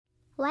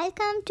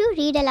Welcome to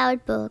Read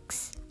Aloud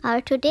Books.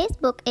 Our today's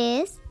book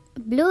is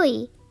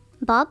Bluey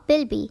Bob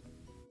Bilby.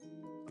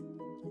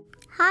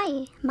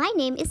 Hi, my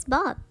name is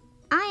Bob.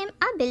 I am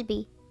a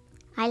Bilby.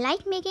 I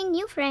like making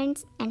new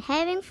friends and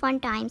having fun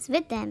times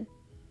with them.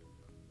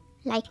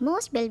 Like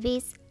most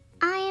Bilbys,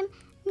 I am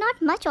not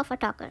much of a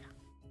talker.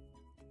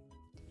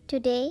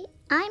 Today,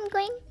 I am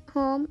going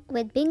home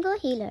with Bingo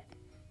Healer.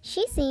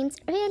 She seems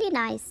really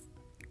nice.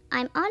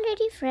 I'm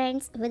already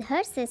friends with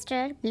her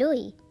sister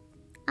Bluey.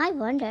 I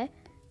wonder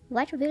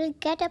what we'll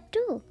get up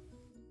to.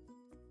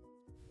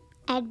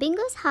 At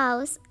Bingo's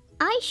house,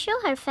 I show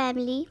her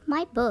family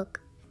my book.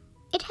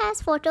 It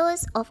has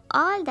photos of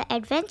all the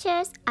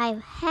adventures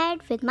I've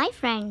had with my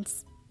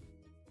friends.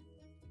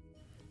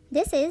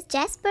 This is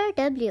Jasper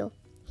W.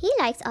 He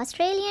likes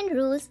Australian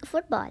rules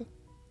football.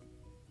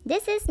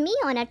 This is me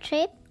on a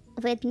trip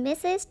with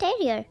Mrs.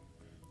 Terrier.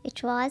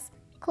 It was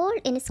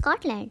cold in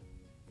Scotland.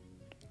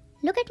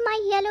 Look at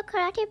my yellow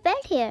karate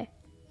belt here.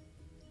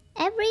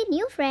 Every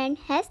new friend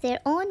has their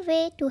own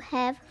way to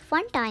have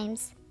fun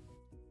times.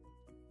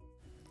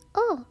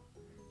 Oh,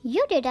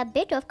 you did a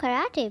bit of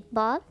karate,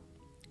 Bob,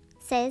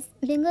 says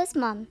Bingo's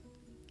mom.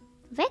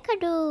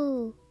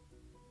 Wackadoo!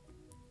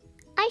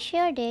 I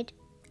sure did.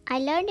 I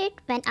learned it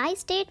when I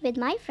stayed with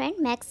my friend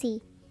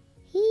Maxie.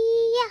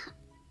 Hee-yah!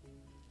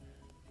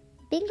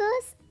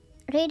 Bingo's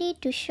ready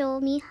to show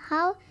me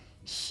how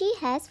she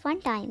has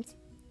fun times.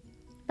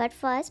 But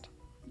first,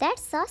 that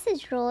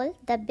sausage roll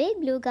the big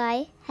blue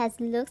guy has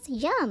looks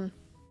yum.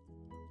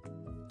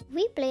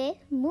 We play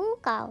Moo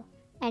Cow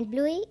and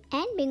Bluey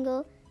and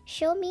Bingo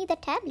show me the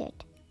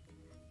tablet.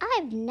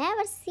 I've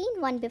never seen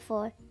one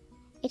before.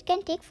 It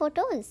can take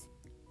photos.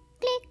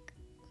 Click.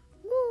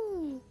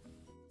 Moo.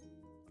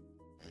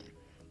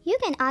 You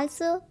can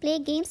also play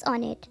games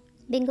on it.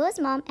 Bingo's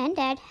mom and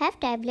dad have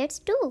tablets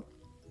too.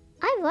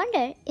 I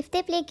wonder if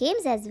they play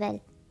games as well.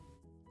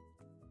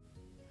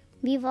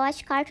 We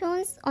watch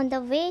cartoons on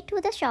the way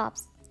to the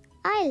shops.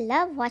 I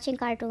love watching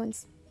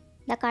cartoons.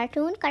 The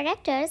cartoon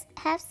characters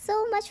have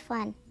so much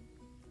fun.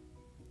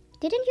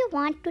 Didn't you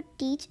want to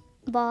teach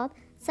Bob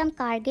some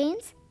card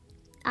games?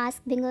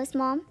 Asked Bingo's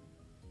mom.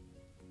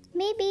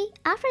 Maybe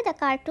after the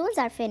cartoons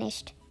are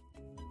finished.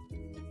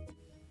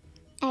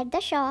 At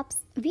the shops,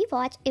 we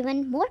watch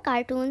even more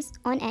cartoons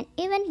on an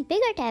even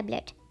bigger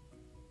tablet.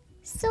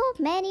 So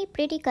many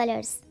pretty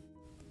colors.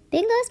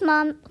 Bingo's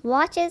mom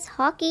watches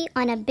hockey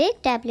on a big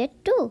tablet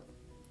too.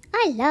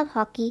 I love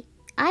hockey.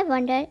 I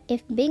wonder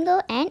if Bingo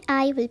and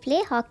I will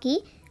play hockey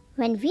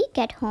when we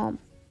get home.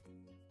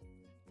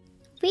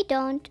 We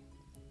don't.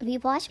 We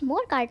watch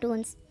more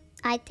cartoons.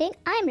 I think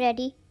I'm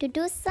ready to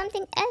do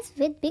something else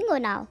with Bingo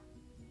now.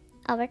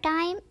 Our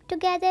time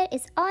together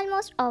is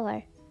almost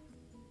over.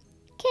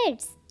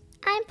 Kids,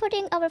 I'm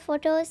putting our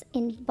photos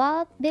in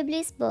Bob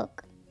Bilby's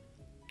book,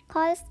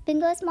 calls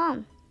Bingo's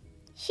mom.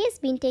 She's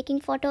been taking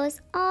photos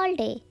all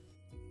day.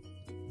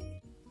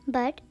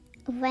 But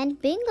when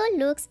Bingo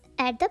looks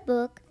at the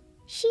book,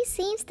 she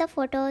sees the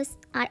photos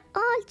are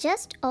all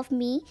just of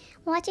me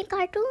watching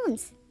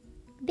cartoons.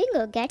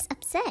 Bingo gets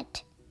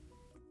upset.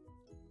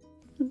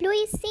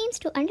 Bluey seems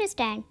to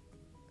understand.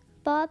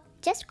 Bob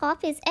just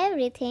copies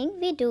everything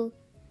we do,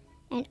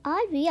 and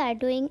all we are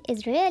doing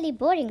is really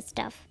boring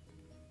stuff.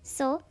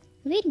 So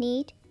we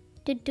need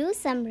to do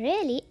some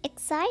really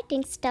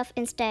exciting stuff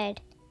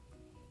instead.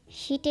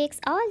 She takes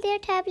all their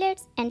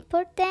tablets and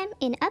puts them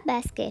in a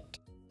basket.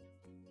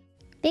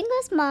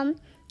 Bingo's mom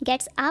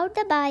gets out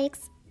the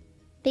bikes.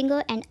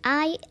 Bingo and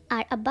I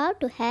are about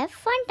to have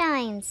fun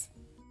times.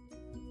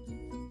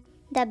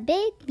 The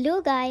big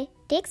blue guy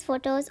takes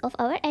photos of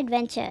our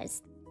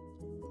adventures.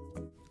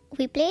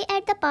 We play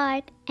at the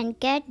park and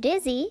get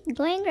dizzy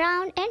going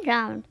round and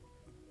round.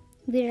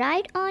 We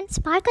ride on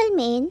Sparkle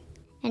Mane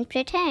and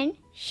pretend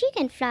she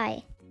can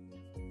fly.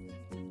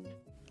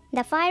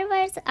 The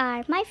fireworks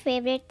are my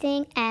favorite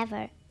thing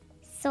ever.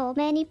 So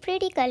many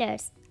pretty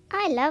colors.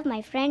 I love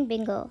my friend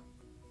Bingo.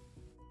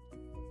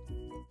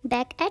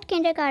 Back at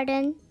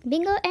kindergarten,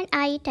 Bingo and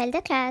I tell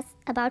the class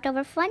about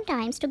our fun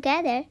times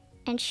together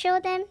and show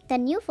them the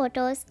new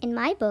photos in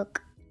my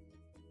book.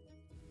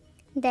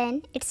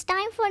 Then it's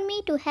time for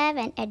me to have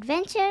an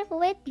adventure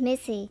with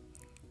Missy.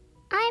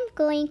 I'm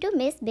going to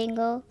miss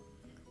Bingo.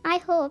 I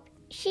hope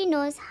she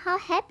knows how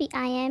happy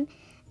I am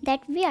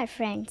that we are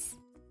friends.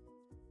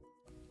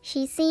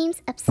 She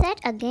seems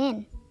upset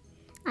again.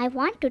 I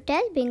want to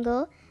tell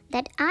Bingo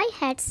that I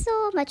had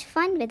so much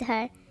fun with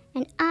her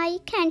and I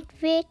can't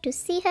wait to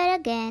see her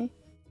again.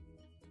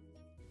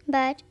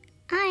 But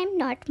I'm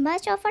not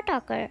much of a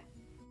talker.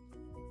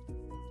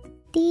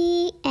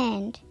 The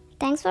end.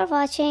 Thanks for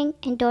watching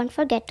and don't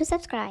forget to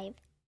subscribe.